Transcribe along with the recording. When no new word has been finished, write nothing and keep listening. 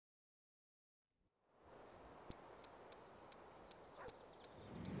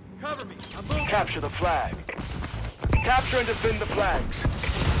capture the flag. Capture and defend the flags.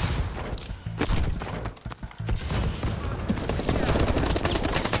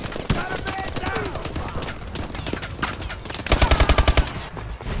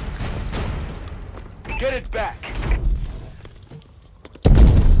 Get it back.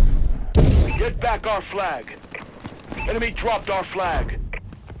 Get back our flag. Enemy dropped our flag.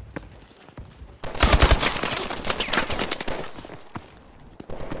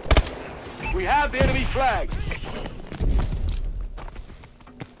 We have the enemy flag.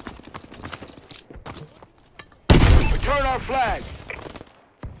 Return our flag.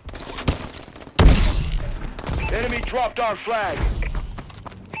 The enemy dropped our flag.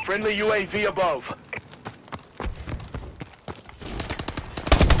 Friendly UAV above.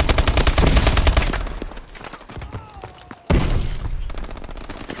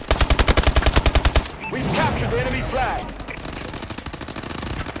 We've captured the enemy flag.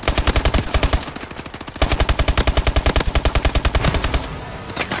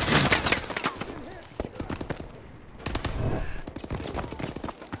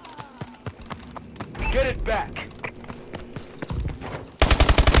 Get it back.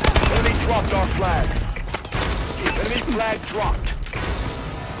 Enemy dropped our flag. Enemy flag dropped.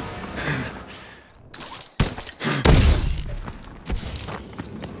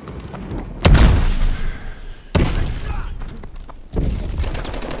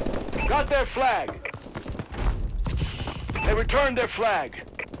 Got their flag. They returned their flag.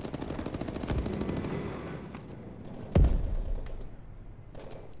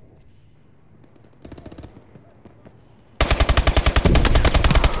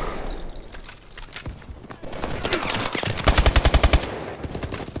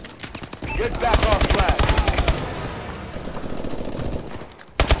 Get back our flag.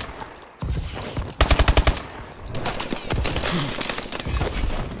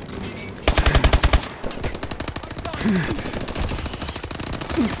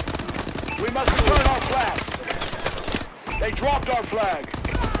 We must return our flag. They dropped our flag.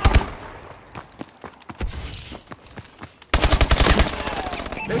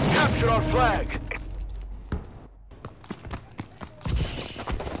 They've captured our flag.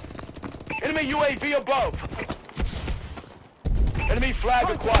 Enemy UAV above. Enemy flag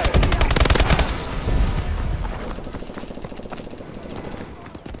acquired.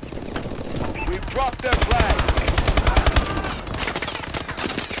 We've dropped their flag.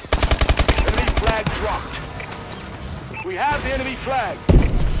 Enemy flag dropped. We have the enemy flag.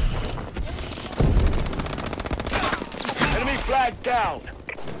 Enemy flag down.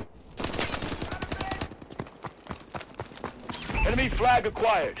 Enemy flag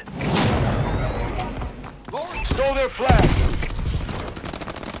acquired. Stole their flag.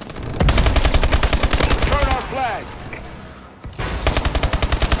 Return our flag.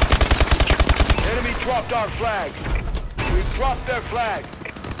 Enemy dropped our flag. We've dropped their flag.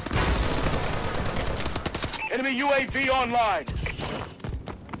 Enemy UAV online.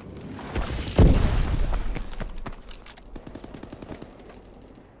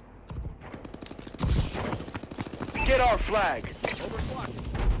 Get our flag.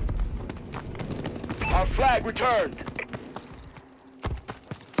 Our flag returned.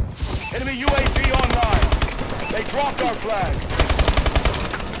 Enemy UAV online. They dropped our flag.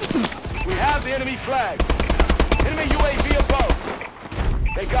 We have the enemy flag. Enemy UAV above.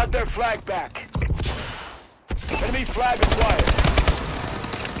 They got their flag back. Enemy flag acquired.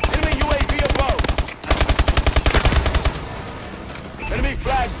 Enemy UAV above. Enemy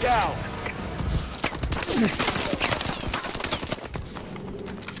flag down.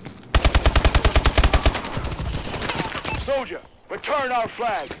 Soldier, return our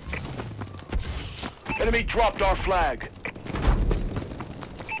flag. Enemy dropped our flag.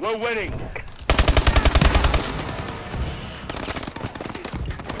 We're winning.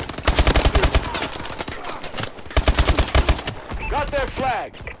 Got their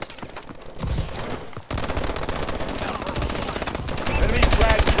flag. Enemy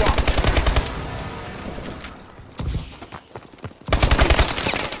flag dropped.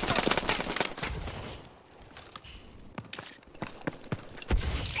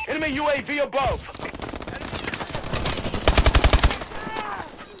 Enemy UAV above.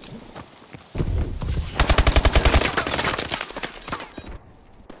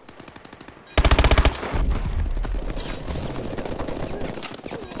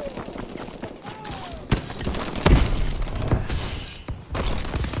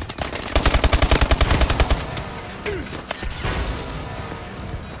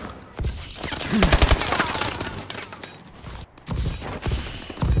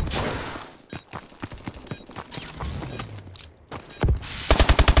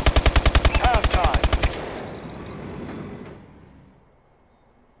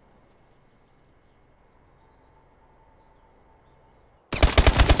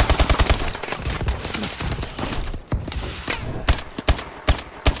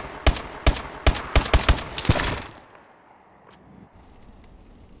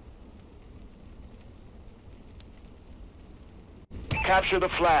 Capture the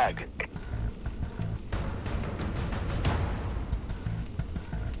flag.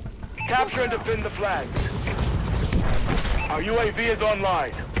 Capture and defend the flags. Our UAV is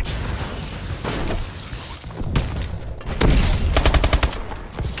online.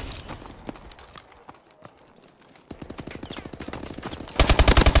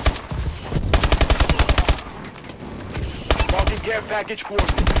 Marking care package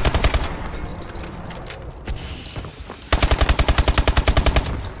coordinates.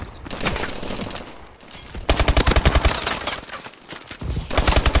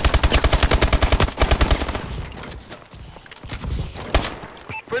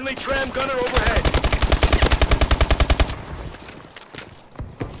 Friendly tram gunner overhead.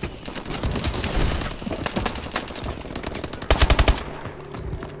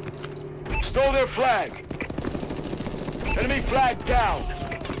 Stole their flag. Enemy flag down.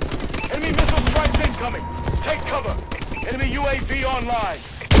 Enemy missile strikes incoming. Take cover. Enemy UAV online.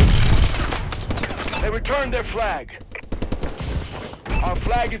 They returned their flag. Our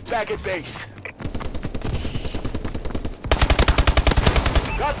flag is back at base.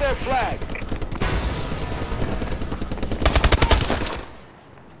 Got their flag.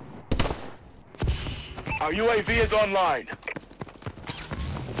 Our UAV is online.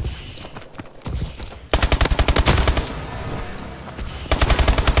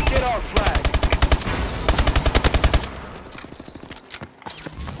 Get our flag.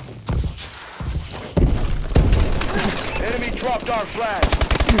 Enemy dropped our flag.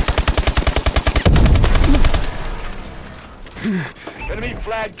 Enemy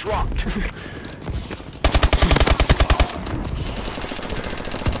flag dropped.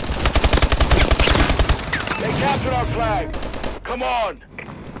 They captured our flag. Come on.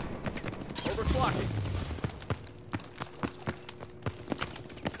 Overclocking.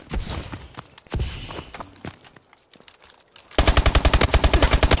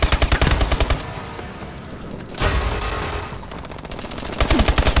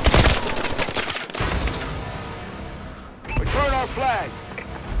 Return our flag.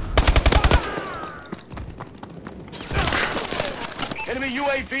 Enemy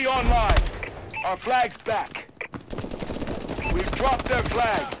UAV online. Our flag's back. We've dropped their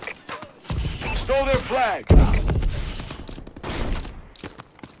flag. Stole their flag.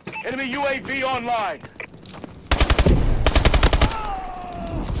 Enemy UAV online.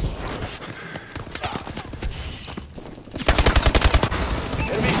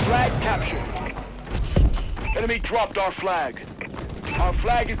 Enemy flag captured. Enemy dropped our flag. Our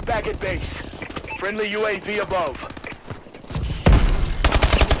flag is back at base. Friendly UAV above.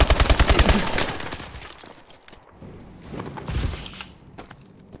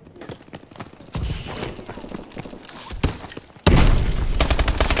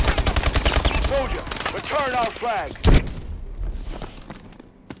 Soldier, return our flag.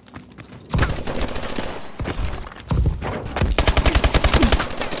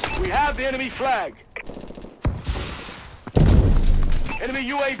 We have the enemy flag. Enemy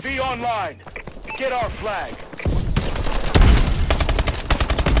UAV online. Get our flag.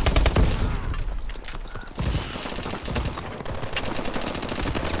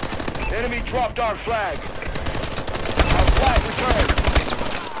 Enemy dropped our flag. Our flag returned.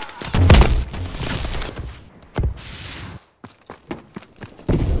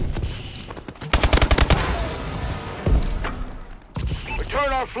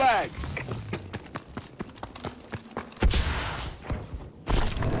 Return our flag.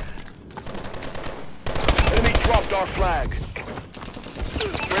 Enemy dropped our flag.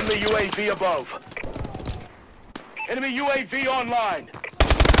 Friendly UAV above. Enemy UAV online.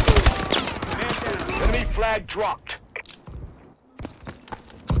 Enemy flag dropped.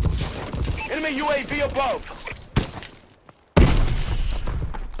 Enemy UAV above.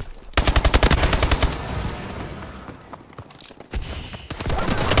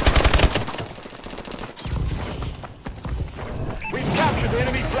 We've captured the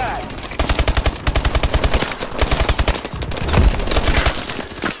enemy flag.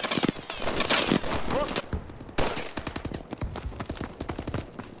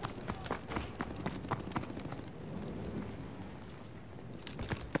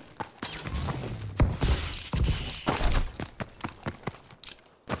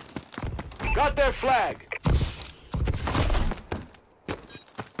 Got their flag.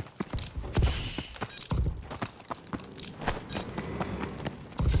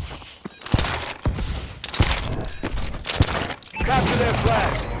 Capture their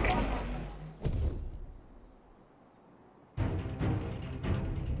flag.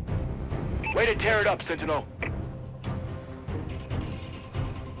 Way to tear it up, Sentinel.